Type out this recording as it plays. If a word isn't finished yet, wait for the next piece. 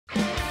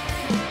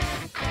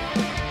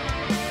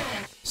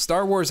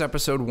Star Wars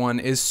Episode 1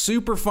 is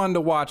super fun to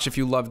watch if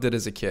you loved it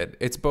as a kid.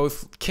 It's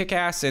both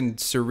kick-ass and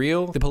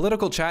surreal. The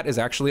political chat is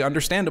actually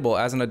understandable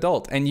as an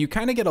adult, and you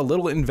kind of get a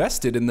little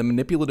invested in the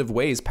manipulative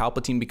ways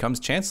Palpatine becomes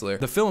Chancellor.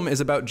 The film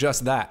is about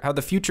just that, how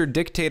the future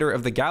dictator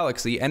of the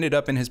galaxy ended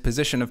up in his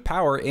position of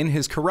power in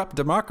his corrupt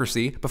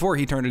democracy before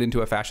he turned it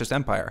into a fascist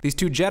empire. These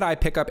two Jedi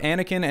pick up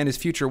Anakin and his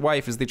future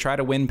wife as they try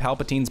to win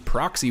Palpatine's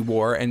proxy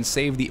war and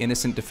save the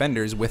innocent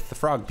defenders with the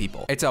frog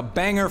people. It's a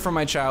banger from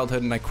my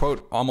childhood, and I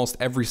quote almost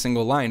every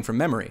single line from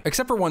memory,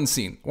 except for one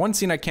scene. One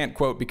scene I can't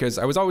quote because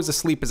I was always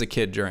asleep as a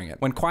kid during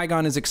it. When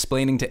Qui-Gon is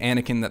explaining to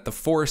Anakin that the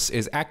Force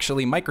is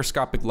actually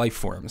microscopic life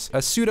forms.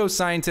 A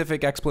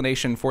pseudo-scientific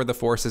explanation for the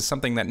Force is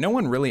something that no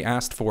one really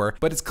asked for,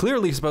 but it's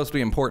clearly supposed to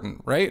be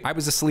important, right? I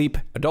was asleep,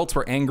 adults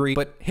were angry,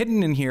 but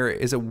hidden in here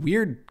is a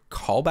weird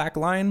callback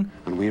line.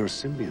 And we are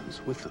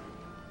symbionts with them.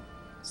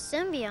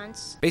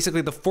 Symbionts? Basically,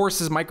 the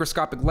Force's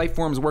microscopic life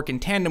forms work in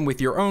tandem with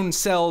your own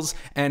cells,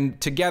 and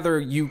together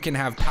you can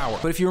have power.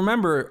 But if you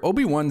remember,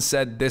 Obi-Wan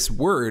said this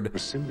word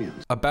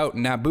about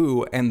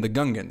Naboo and the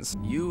Gungans.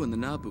 You and the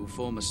Naboo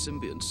form a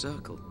symbiont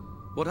circle.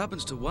 What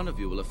happens to one of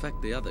you will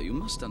affect the other. You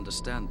must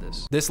understand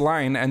this. This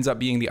line ends up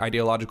being the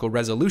ideological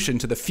resolution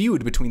to the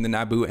feud between the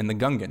Naboo and the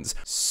Gungans.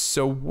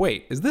 So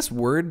wait, is this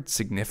word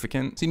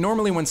significant? See,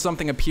 normally when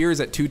something appears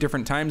at two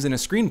different times in a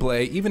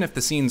screenplay, even if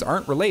the scenes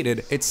aren't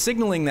related, it's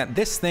signaling that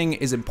this thing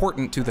is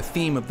important to the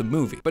theme of the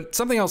movie. But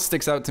something else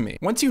sticks out to me.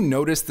 Once you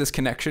notice this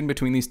connection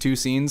between these two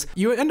scenes,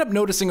 you end up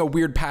noticing a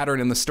weird pattern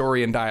in the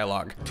story and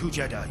dialogue. Two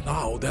Jedi.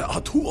 Now there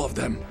are two of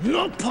them.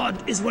 No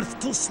pod is worth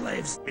two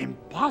slaves.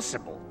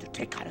 Impossible to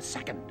take out a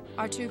second.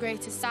 Our two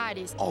great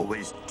societies.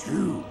 Always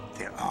two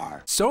there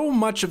are. So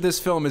much of this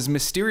film is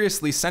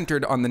mysteriously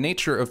centered on the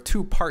nature of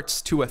two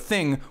parts to a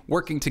thing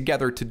working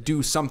together to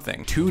do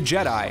something. Two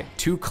Jedi,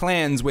 two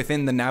clans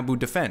within the Naboo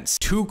defense,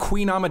 two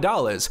Queen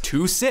Amidala's,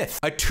 two Sith,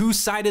 a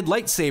two-sided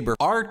lightsaber,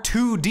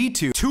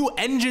 R2-D2, two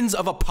engines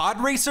of a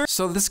pod racer.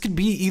 So this could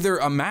be either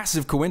a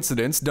massive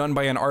coincidence done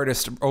by an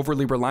artist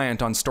overly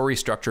reliant on story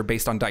structure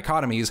based on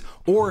dichotomies,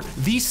 or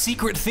the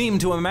secret theme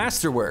to a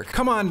masterwork.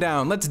 Come on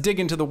down, let's dig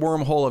into the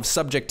wormhole of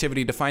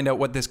subjectivity to find out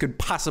what this could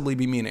possibly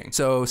be meaning.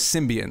 So,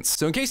 symbionts.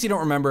 So in case you don't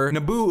remember,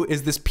 Naboo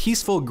is this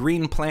peaceful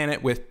green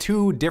planet with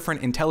two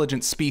different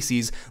intelligent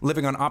species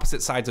living on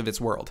opposite sides of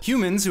its world.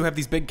 Humans, who have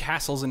these big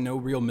castles and no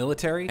real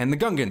military, and the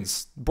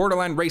Gungans,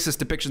 borderline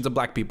racist depictions of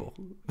black people.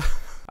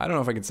 I don't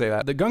know if I can say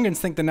that. The Gungans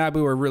think the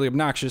Naboo are really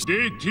obnoxious.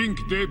 They think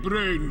their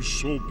brains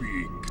so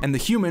big. And the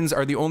humans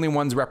are the only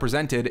ones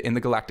represented in the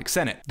Galactic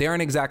Senate. They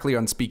aren't exactly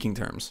on speaking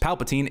terms.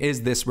 Palpatine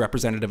is this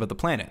representative of the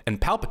planet, and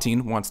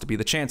Palpatine wants to be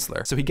the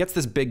Chancellor. So he gets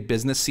this big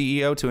business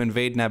CEO to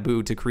invade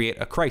Naboo to create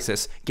a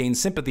crisis, gain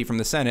sympathy from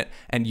the Senate,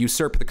 and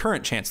usurp the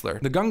current Chancellor.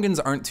 The Gungans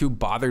aren't too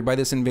bothered by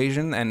this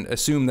invasion and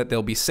assume that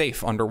they'll be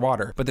safe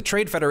underwater. But the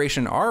Trade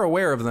Federation are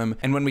aware of them,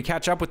 and when we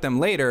catch up with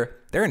them later,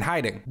 they're in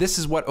hiding. This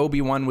is what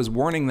Obi-Wan was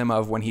warning them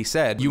of when he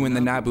said, "You and the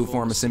Naboo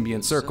form a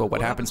symbiont circle.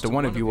 What happens to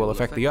one of you will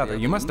affect the other.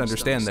 You must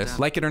understand this."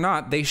 Like it or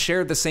not, they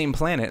share the same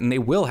planet and they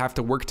will have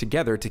to work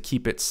together to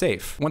keep it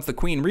safe. Once the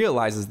Queen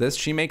realizes this,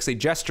 she makes a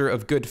gesture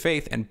of good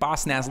faith, and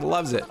Boss Nass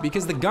loves it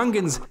because the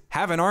Gungans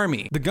have an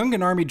army. The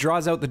Gungan army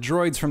draws out the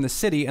droids from the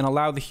city and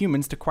allow the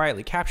humans to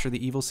quietly capture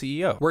the evil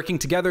CEO. Working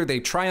together, they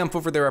triumph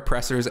over their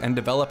oppressors and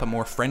develop a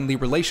more friendly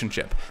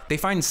relationship. They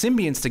find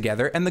symbionts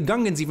together, and the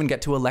Gungans even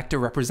get to elect a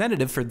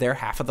representative for their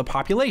half of the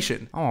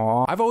population.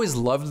 Aww. I've always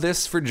loved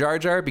this for Jar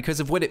Jar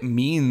because of what it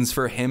means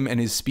for him and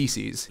his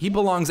species. He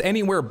belongs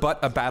anywhere but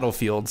a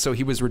battlefield, so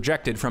he was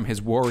rejected from his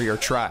warrior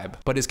tribe.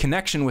 But his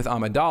connection with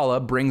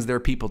Amidala brings their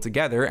people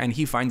together, and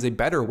he finds a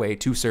better way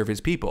to serve his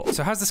people.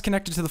 So how's this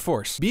connected to the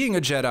Force? Being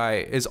a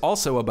Jedi is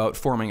also about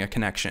forming a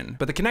connection,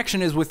 but the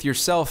connection is with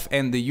yourself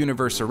and the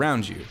universe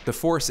around you. The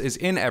Force is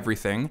in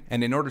everything,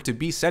 and in order to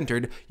be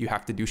centered, you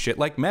have to do shit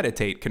like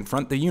meditate,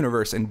 confront the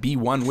universe, and be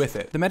one with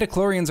it. The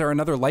Metachlorians are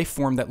another life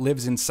form that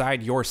lives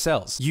inside your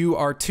cells. You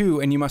are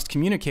too, and you must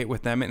communicate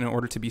with them in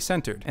order to be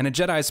centered. And a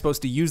Jedi is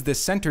supposed to use this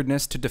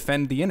centeredness to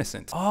defend the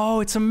innocent. Oh,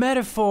 it's a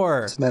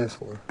metaphor. It's a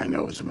metaphor. I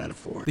know it's a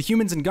metaphor. The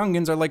humans and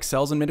Gungans are like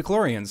cells and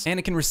midichlorians.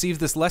 Anakin receives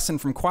this lesson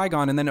from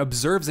Qui-Gon and then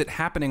observes it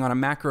happening on a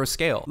macro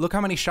scale. Look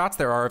how many shots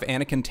there are of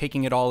Anakin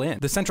taking it all in.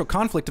 The central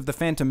conflict of The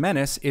Phantom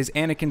Menace is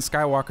Anakin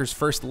Skywalker's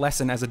first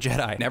lesson as a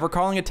Jedi. Never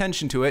calling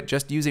attention to it,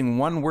 just using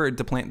one word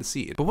to plant the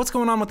seed. But what's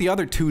going on with the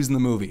other twos in the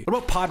movie? What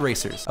about pod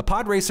racers? A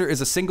pod racer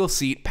is a single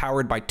seat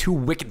powered by two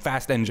wicked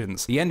fast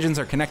engines. The engines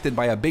are connected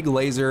by a big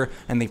laser,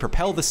 and they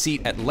propel the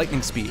seat at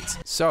lightning speeds.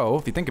 So,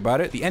 if you think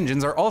about it, the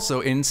engines are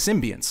also in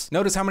symbionts.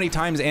 Notice how many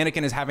times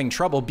Anakin is having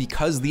trouble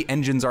because the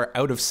engines are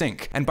out of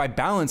sync, and by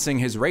balancing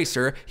his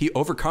racer, he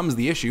overcomes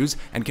the issues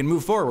and can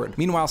move forward.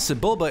 Meanwhile,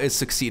 Sebulba Sebulba is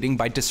succeeding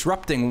by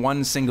disrupting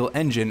one single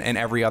engine in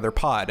every other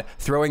pod,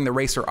 throwing the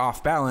racer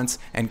off balance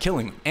and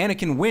killing them.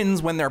 Anakin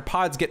wins when their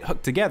pods get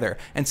hooked together,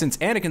 and since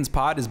Anakin's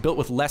pod is built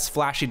with less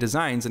flashy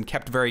designs and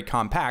kept very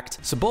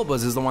compact,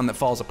 Sebulba's is the one that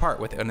falls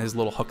apart with it and his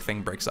little hook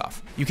thing breaks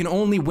off. You can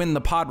only win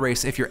the pod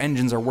race if your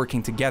engines are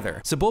working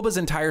together. Sebulba's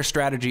entire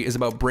strategy is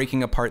about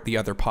breaking apart the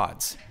other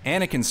pods.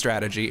 Anakin's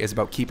strategy is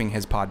about keeping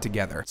his pod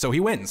together. So he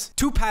wins.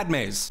 2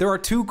 Padmes. There are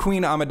 2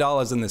 Queen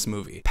Amidala's in this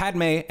movie,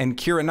 Padme and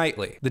Keira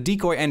Knightley. The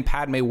decoy and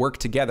Padme work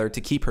together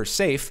to keep her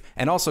safe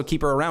and also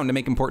keep her around to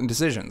make important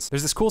decisions.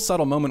 There's this cool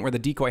subtle moment where the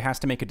decoy has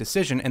to make a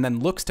decision and then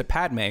looks to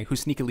Padme, who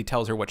sneakily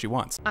tells her what she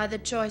wants. Either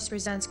choice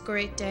presents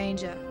great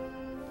danger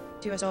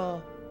to us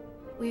all.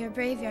 We are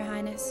brave, Your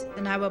Highness.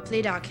 Then I will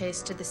plead our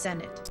case to the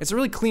Senate. It's a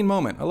really clean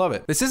moment. I love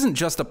it. This isn't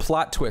just a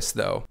plot twist,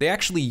 though. They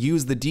actually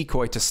use the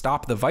decoy to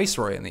stop the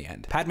Viceroy in the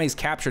end. Padme's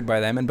captured by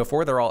them, and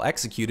before they're all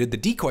executed, the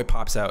decoy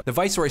pops out. The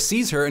Viceroy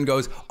sees her and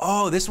goes,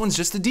 "Oh, this one's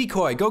just a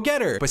decoy. Go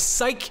get her." But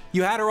psych,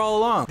 you had her all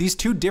along. These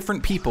 2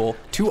 different people,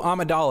 2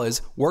 Amidalas,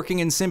 working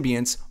in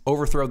symbionts,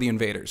 overthrow the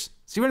invaders.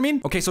 See what I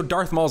mean? Okay, so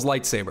Darth Maul's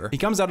lightsaber. He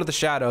comes out of the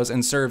shadows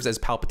and serves as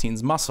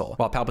Palpatine's muscle,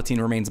 while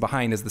Palpatine remains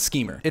behind as the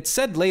schemer. It's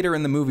said later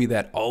in the movie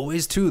that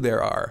always 2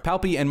 there are.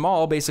 Palpy and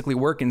Maul basically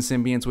work in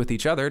symbionts with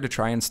each other to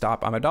try and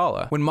stop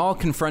Amidala. When Maul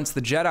confronts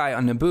the Jedi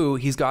on Naboo,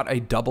 he's got a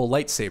double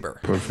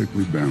lightsaber.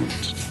 Perfectly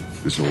balanced,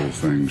 as all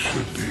things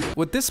should be.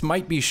 What this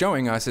might be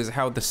showing us is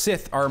how the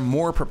Sith are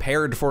more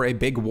prepared for a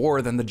big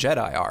war than the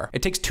Jedi are.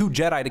 It takes 2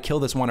 Jedi to kill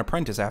this one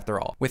apprentice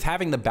after all. With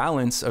having the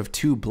balance of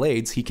 2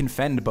 blades, he can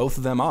fend both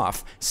of them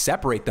off,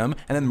 separate them,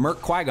 and then murk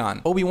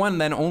Qui-Gon. Obi-Wan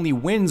then only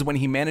wins when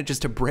he manages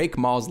to break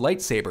Maul's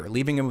lightsaber,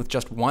 leaving him with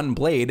just 1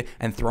 blade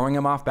and throwing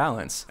him off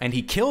balance. And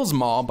he kills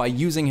Maul by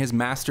using his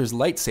master's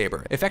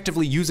lightsaber,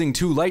 effectively using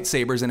 2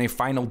 lightsabers in a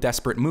final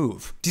desperate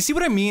move. Do you see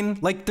what I mean?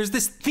 Like, there's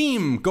this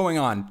theme going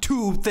on.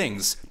 2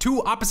 things.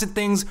 2 opposite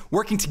things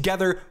working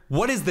together.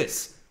 What is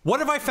this? What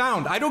have I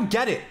found? I don't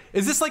get it.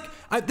 Is this like,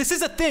 this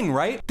is a thing,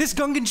 right? This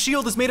Gungan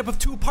shield is made up of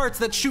 2 parts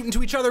that shoot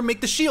into each other and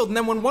make the shield, and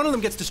then when one of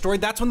them gets destroyed,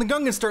 that's when the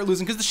Gungans start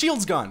losing because the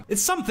shield's gone.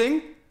 It's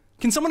something.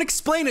 Can someone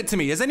explain it to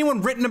me? Has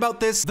anyone written about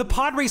this? The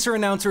pod racer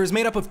announcer is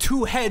made up of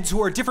 2 heads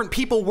who are different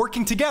people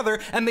working together,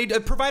 and they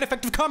provide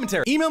effective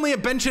commentary. Email me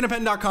at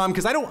benchinapen.com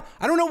because I don't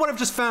know what I've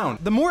just found.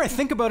 The more I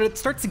think about it, it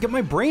starts to get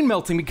my brain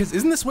melting because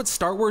isn't this what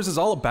Star Wars is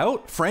all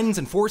about? Friends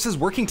and forces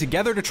working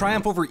together to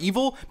triumph over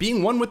evil,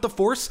 being one with the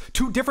Force,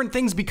 2 different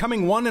things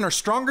becoming one and are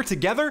stronger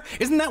together?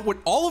 Isn't that what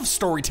all of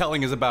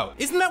storytelling is about?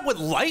 Isn't that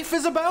what life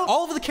is about?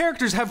 All of the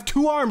characters have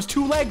 2 arms,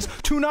 2 legs,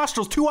 2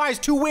 nostrils, 2 eyes,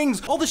 2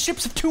 wings. All the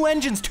ships have 2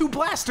 engines, 2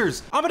 blasters.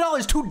 Amidala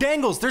is 2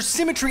 dangles. There's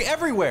symmetry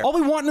everywhere. All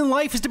we want in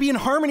life is to be in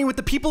harmony with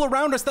the people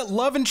around us that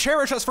love and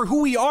cherish us for who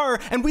we are,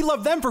 and we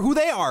love them for who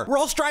they are. We're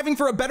all striving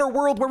for a better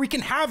world where we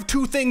can have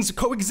 2 things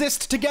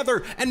coexist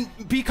together and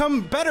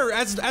become better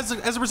as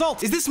a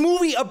result. Is this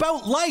movie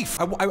about life?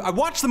 I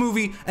watched the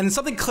movie and then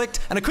something clicked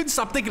and I couldn't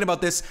stop thinking about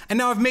this, and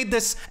now I've made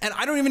this and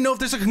I don't even know if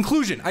there's a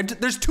conclusion.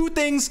 There's 2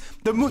 things.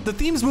 The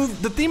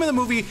theme of the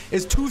movie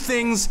is 2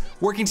 things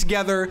working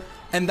together,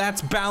 and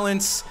that's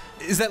balance.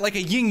 Is that like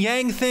a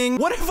yin-yang thing?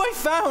 What have I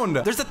found?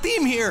 There's a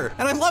theme here,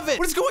 and I love it.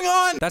 What is going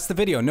on? That's the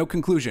video, no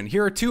conclusion.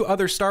 Here are 2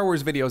 other Star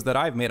Wars videos that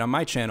I've made on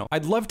my channel.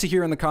 I'd love to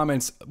hear in the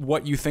comments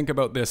what you think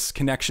about this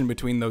connection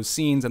between those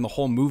scenes and the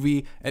whole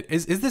movie.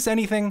 Is this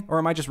anything, or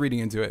am I just reading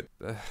into it?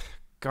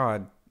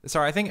 God.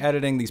 Sorry, I think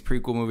editing these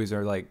prequel movies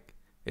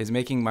is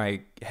making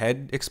my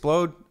head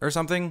explode or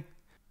something.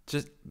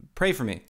 Just pray for me.